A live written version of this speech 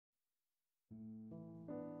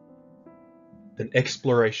An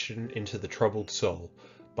exploration into the troubled soul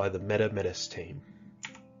by the Meta team.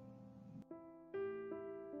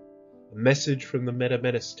 A message from the Meta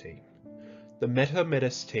team. The Meta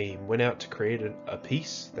team went out to create a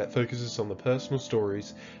piece that focuses on the personal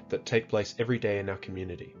stories that take place every day in our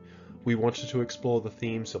community. We wanted to explore the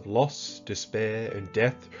themes of loss, despair, and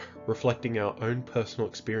death, reflecting our own personal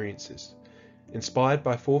experiences. Inspired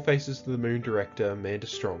by Four Faces of the Moon director Amanda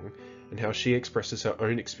Strong and how she expresses her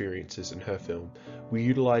own experiences in her film, we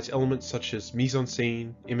utilize elements such as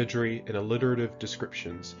mise-en-scene, imagery, and alliterative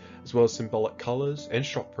descriptions, as well as symbolic colors and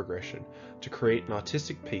shot progression, to create an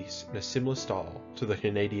artistic piece in a similar style to the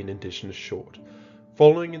Canadian Indigenous short.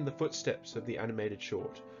 Following in the footsteps of the animated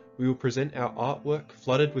short, we will present our artwork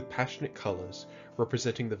flooded with passionate colors,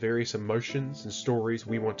 representing the various emotions and stories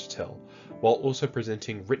we want to tell, while also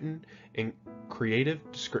presenting written and creative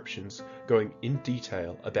descriptions going in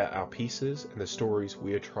detail about our pieces and the stories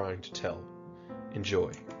we are trying to tell.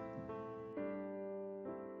 Enjoy.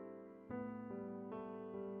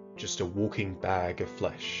 Just a walking bag of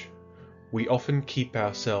flesh. We often keep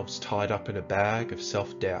ourselves tied up in a bag of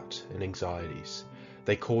self-doubt and anxieties.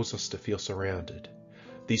 They cause us to feel surrounded.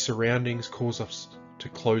 These surroundings cause us to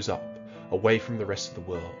close up, away from the rest of the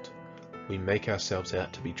world. We make ourselves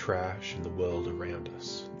out to be trash in the world around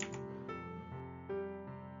us.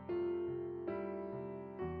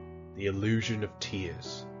 The illusion of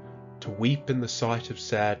tears. To weep in the sight of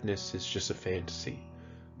sadness is just a fantasy.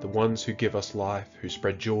 The ones who give us life, who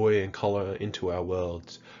spread joy and colour into our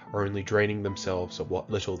worlds, are only draining themselves of what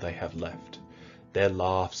little they have left. Their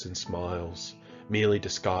laughs and smiles, merely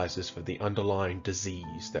disguises for the underlying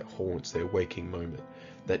disease that haunts their waking moment,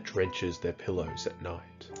 that drenches their pillows at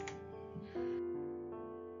night.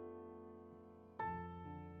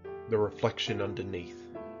 The reflection underneath.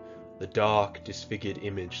 The dark, disfigured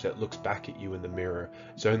image that looks back at you in the mirror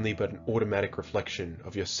is only but an automatic reflection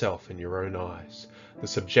of yourself in your own eyes, the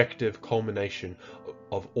subjective culmination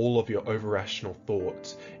of all of your over-rational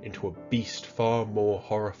thoughts into a beast far more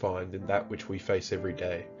horrifying than that which we face every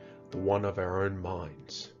day, the one of our own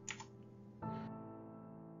minds.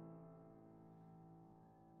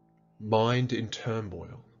 Mind in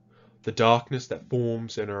turmoil. The darkness that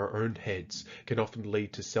forms in our own heads can often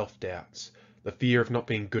lead to self-doubts, the fear of not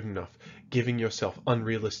being good enough, giving yourself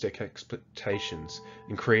unrealistic expectations,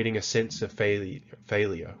 and creating a sense of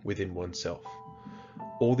failure within oneself.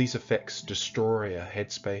 All these effects destroy our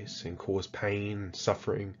headspace and cause pain and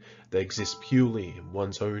suffering that exist purely in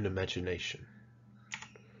one's own imagination.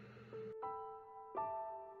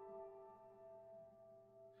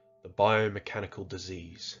 The biomechanical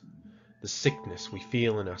disease. The sickness we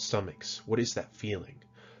feel in our stomachs, what is that feeling?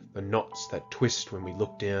 The knots that twist when we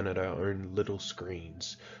look down at our own little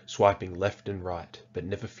screens, swiping left and right, but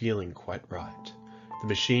never feeling quite right. The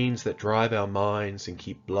machines that drive our minds and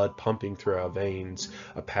keep blood pumping through our veins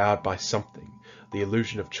are powered by something, the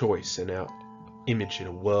illusion of choice and our image in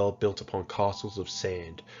a world built upon castles of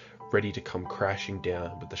sand, ready to come crashing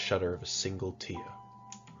down with the shudder of a single tear.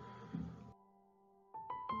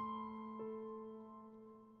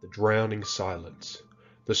 The drowning silence.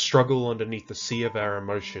 The struggle underneath the sea of our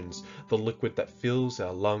emotions, the liquid that fills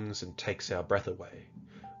our lungs and takes our breath away.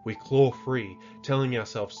 We claw free, telling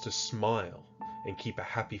ourselves to smile and keep a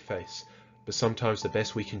happy face, but sometimes the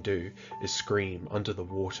best we can do is scream under the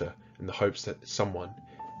water in the hopes that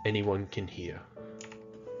anyone can hear.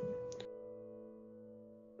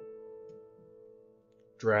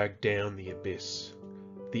 Drag down the abyss.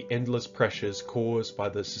 The endless pressures caused by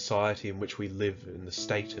the society in which we live and the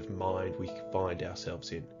state of mind we find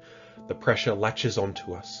ourselves in. The pressure latches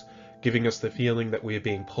onto us, giving us the feeling that we are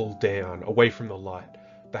being pulled down, away from the light,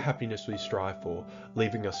 the happiness we strive for,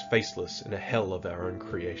 leaving us faceless in a hell of our own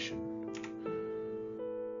creation.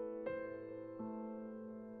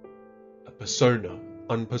 A persona,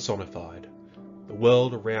 unpersonified. The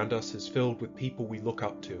world around us is filled with people we look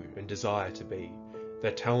up to and desire to be.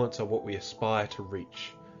 Their talents are what we aspire to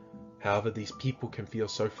reach. However, these people can feel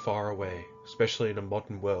so far away, especially in a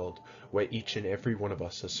modern world where each and every one of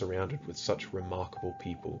us are surrounded with such remarkable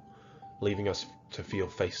people, leaving us to feel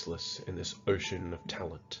faceless in this ocean of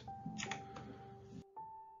talent.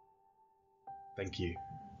 Thank you.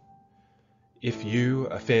 If you,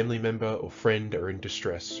 a family member or friend are in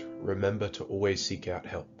distress, remember to always seek out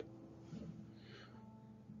help.